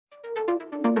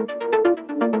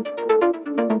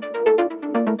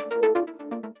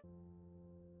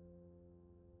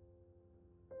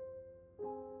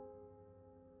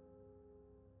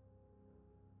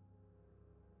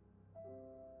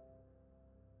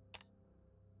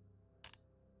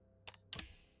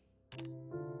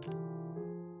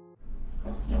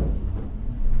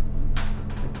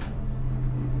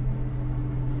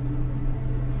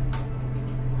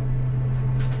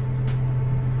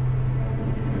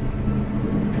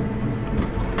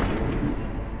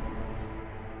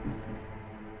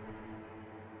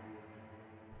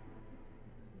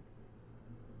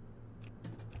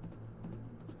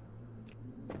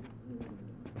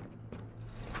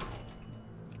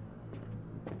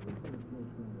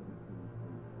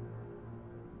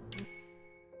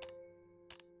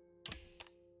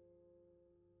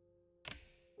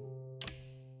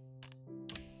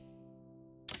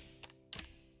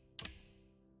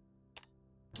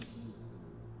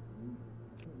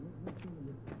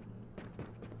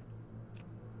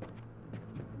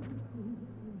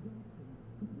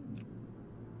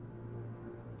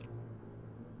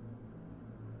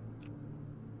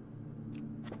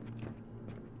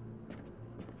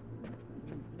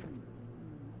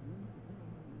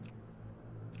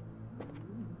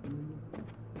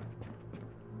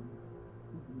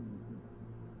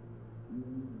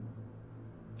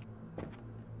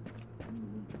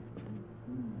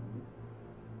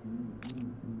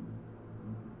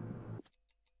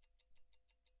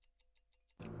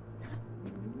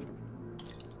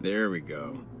There we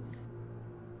go.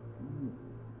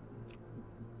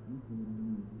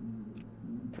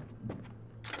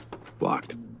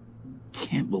 Blocked.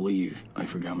 Can't believe I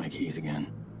forgot my keys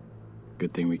again.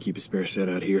 Good thing we keep a spare set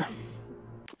out here.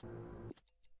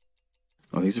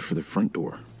 Oh, these are for the front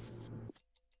door.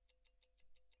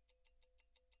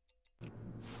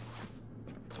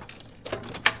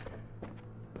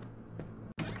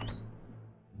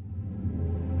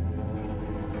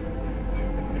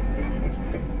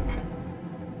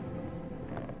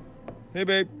 Hey,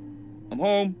 babe. I'm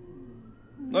home.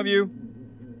 Love you.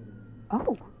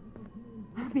 Oh,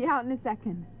 I'll be out in a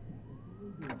second.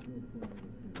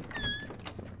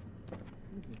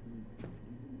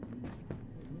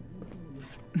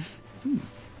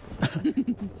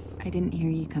 I didn't hear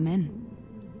you come in.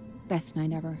 Best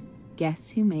night ever.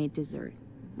 Guess who made dessert?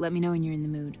 Let me know when you're in the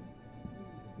mood.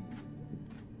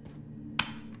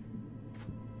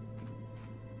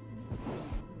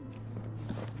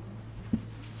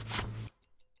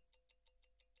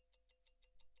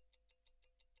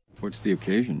 What's the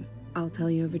occasion? I'll tell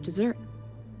you over dessert.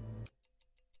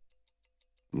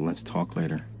 Let's talk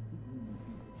later.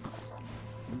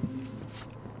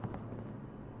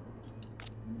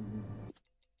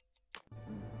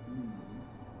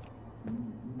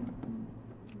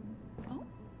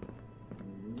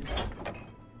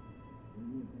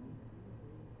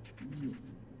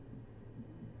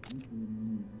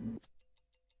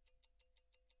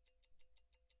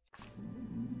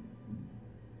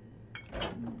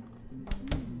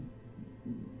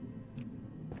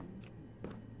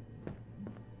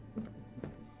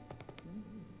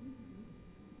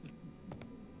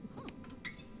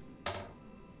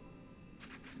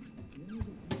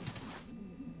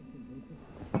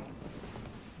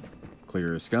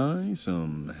 Clear sky,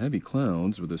 some heavy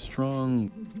clouds with a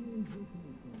strong...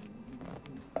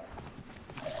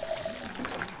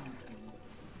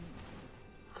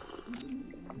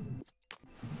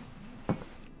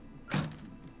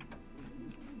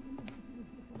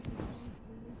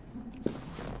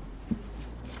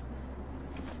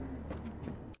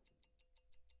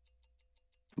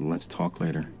 Let's talk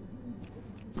later.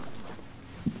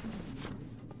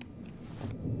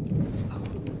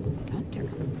 Thunder.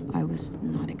 I was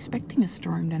not expecting a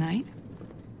storm tonight.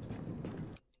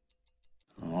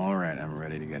 All right, I'm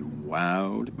ready to get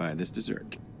wowed by this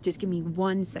dessert. Just give me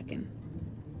 1 second.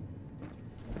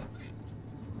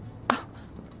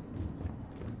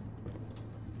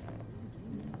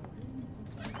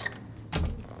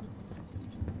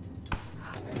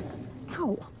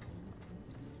 Ow.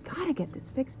 Gotta get this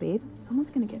fixed, babe. Someone's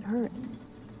gonna get hurt.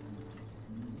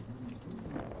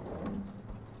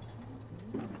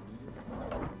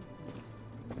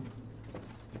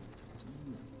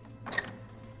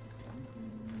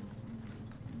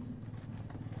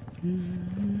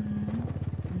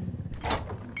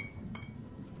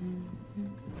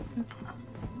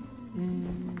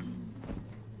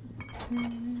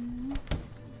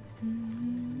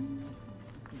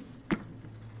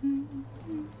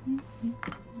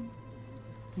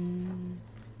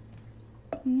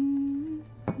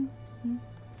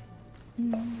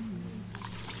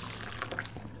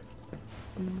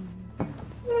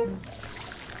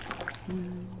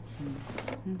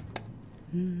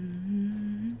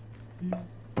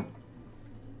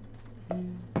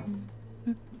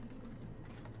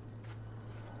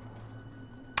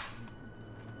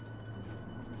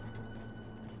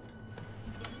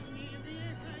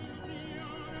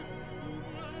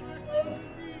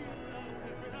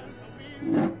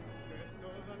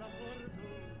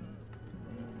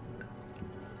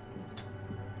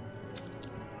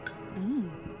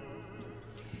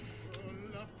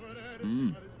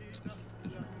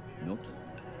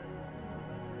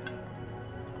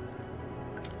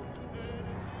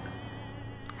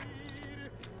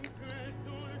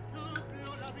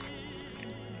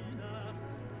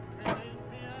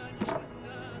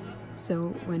 So,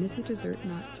 when is a dessert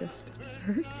not just a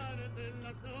dessert?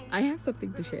 I have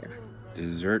something to share.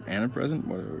 Dessert and a present?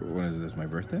 When is this, my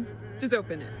birthday? Just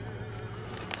open it.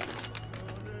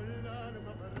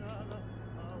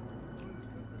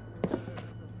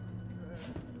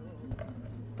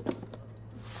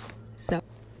 So?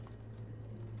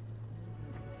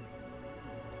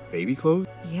 Baby clothes?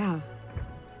 Yeah.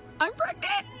 I'm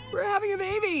pregnant! We're having a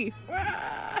baby!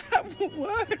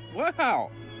 What?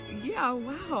 Wow! Yeah,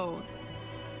 wow.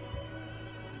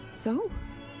 So,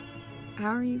 how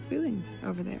are you feeling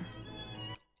over there?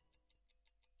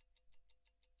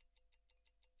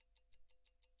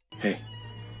 Hey,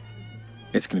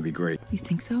 it's gonna be great. You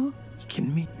think so? You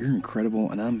kidding me? You're incredible,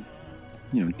 and I'm,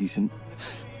 decent.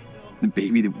 The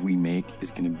baby that we make is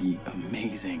gonna be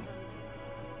amazing.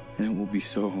 And it will be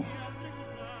so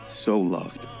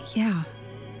loved. Yeah.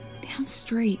 Damn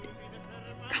straight.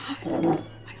 God,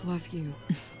 I love you.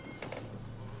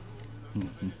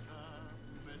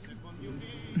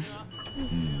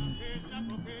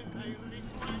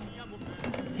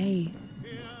 Hey,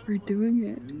 we're doing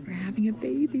it. We're having a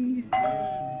baby.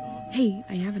 Hey,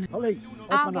 I have an... Police,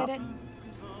 I'll open get up. it.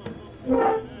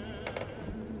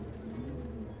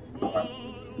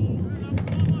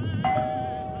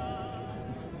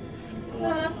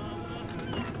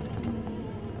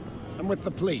 I'm with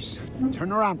the police.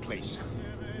 Turn around, please.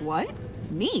 What?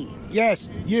 Me?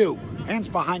 Yes, you. Hands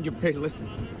behind your... Hey, listen.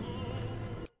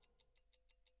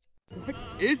 What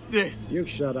is this? You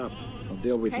shut up. I'll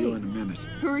deal with you in a minute.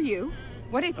 Who are you?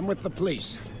 What is... I'm with the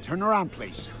police. Turn around,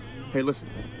 please. Hey, listen.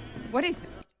 What is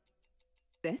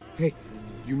this? Hey,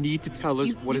 you need to tell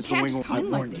us what is going on. I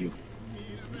warned you.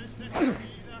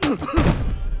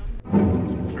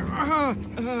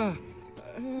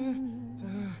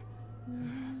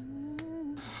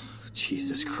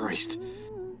 Jesus Christ.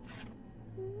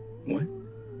 What?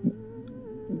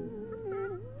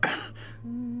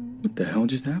 What the hell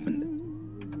just happened?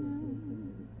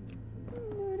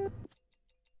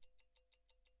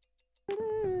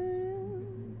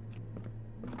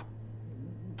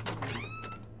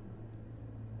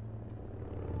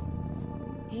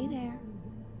 Hey there.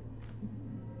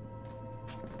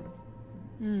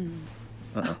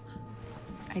 Uh-oh.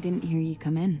 I didn't hear you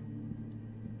come in.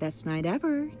 Best night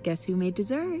ever. Guess who made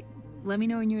dessert? Let me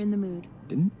know when you're in the mood.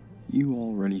 Didn't you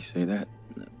already say that?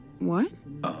 What?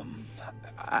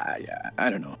 I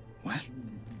don't know. What?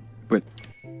 But